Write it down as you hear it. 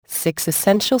6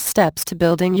 essential steps to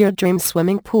building your dream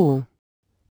swimming pool.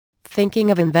 Thinking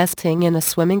of investing in a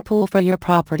swimming pool for your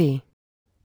property?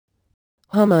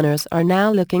 Homeowners are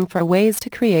now looking for ways to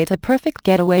create a perfect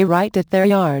getaway right at their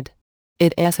yard.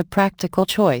 It is a practical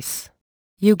choice.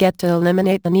 You get to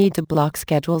eliminate the need to block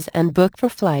schedules and book for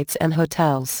flights and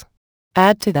hotels.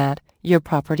 Add to that, your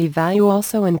property value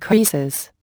also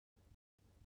increases.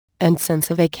 And since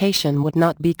a vacation would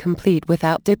not be complete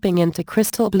without dipping into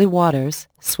crystal blue waters,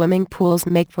 swimming pools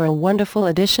make for a wonderful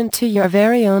addition to your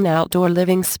very own outdoor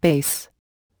living space.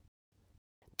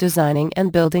 Designing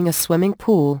and building a swimming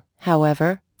pool,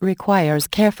 however, requires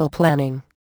careful planning.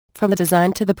 From the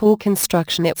design to the pool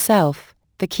construction itself,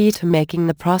 the key to making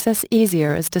the process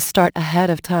easier is to start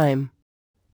ahead of time.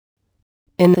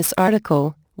 In this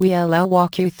article, we'll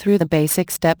walk you through the basic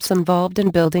steps involved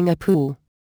in building a pool.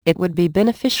 It would be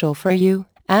beneficial for you,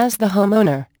 as the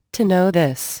homeowner, to know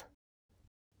this.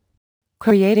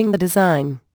 Creating the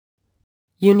design.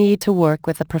 You need to work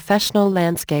with a professional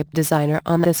landscape designer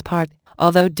on this part,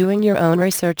 although doing your own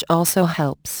research also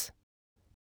helps.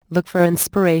 Look for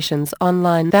inspirations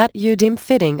online that you deem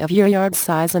fitting of your yard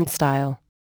size and style.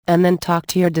 And then talk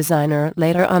to your designer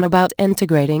later on about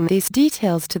integrating these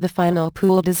details to the final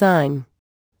pool design.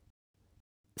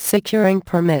 Securing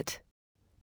permit.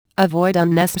 Avoid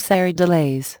unnecessary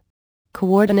delays.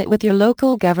 Coordinate with your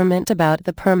local government about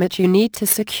the permit you need to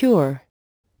secure.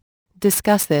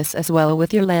 Discuss this as well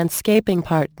with your landscaping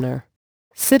partner.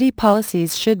 City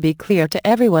policies should be clear to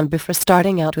everyone before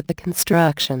starting out with the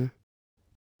construction.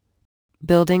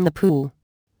 Building the pool.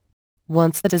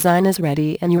 Once the design is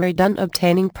ready and you are done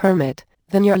obtaining permit,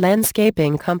 then your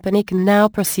landscaping company can now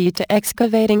proceed to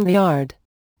excavating the yard.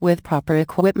 With proper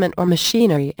equipment or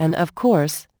machinery and, of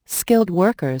course, skilled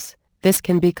workers, this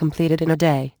can be completed in a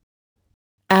day.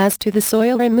 As to the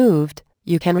soil removed,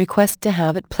 you can request to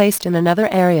have it placed in another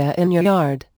area in your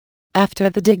yard. After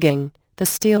the digging, the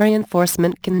steel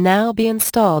reinforcement can now be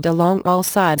installed along all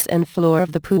sides and floor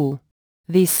of the pool.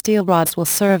 These steel rods will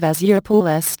serve as your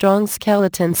pool's strong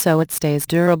skeleton so it stays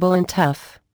durable and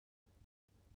tough.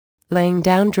 Laying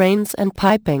down drains and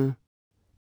piping.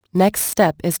 Next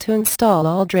step is to install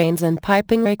all drains and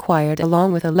piping required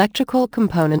along with electrical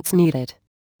components needed.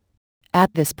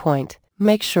 At this point,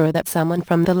 make sure that someone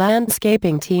from the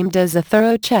landscaping team does a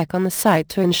thorough check on the site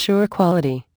to ensure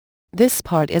quality. This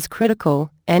part is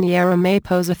critical. Any error may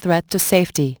pose a threat to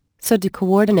safety, so do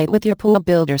coordinate with your pool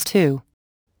builders too.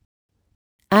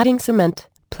 Adding cement,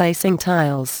 placing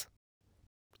tiles.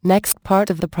 Next part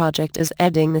of the project is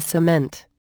adding the cement.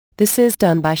 This is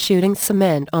done by shooting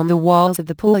cement on the walls of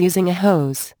the pool using a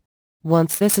hose.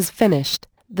 Once this is finished,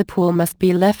 the pool must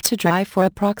be left to dry for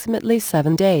approximately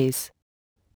 7 days.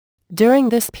 During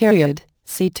this period,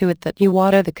 see to it that you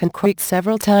water the concrete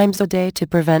several times a day to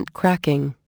prevent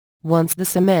cracking. Once the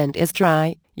cement is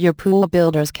dry, your pool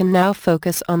builders can now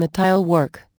focus on the tile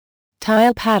work.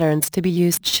 Tile patterns to be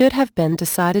used should have been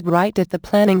decided right at the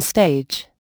planning stage.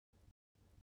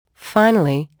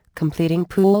 Finally, completing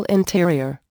pool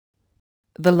interior.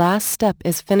 The last step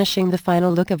is finishing the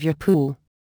final look of your pool.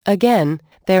 Again,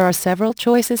 there are several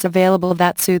choices available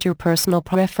that suit your personal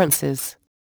preferences.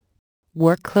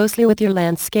 Work closely with your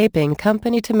landscaping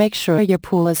company to make sure your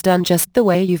pool is done just the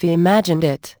way you've imagined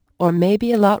it, or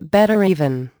maybe a lot better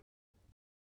even.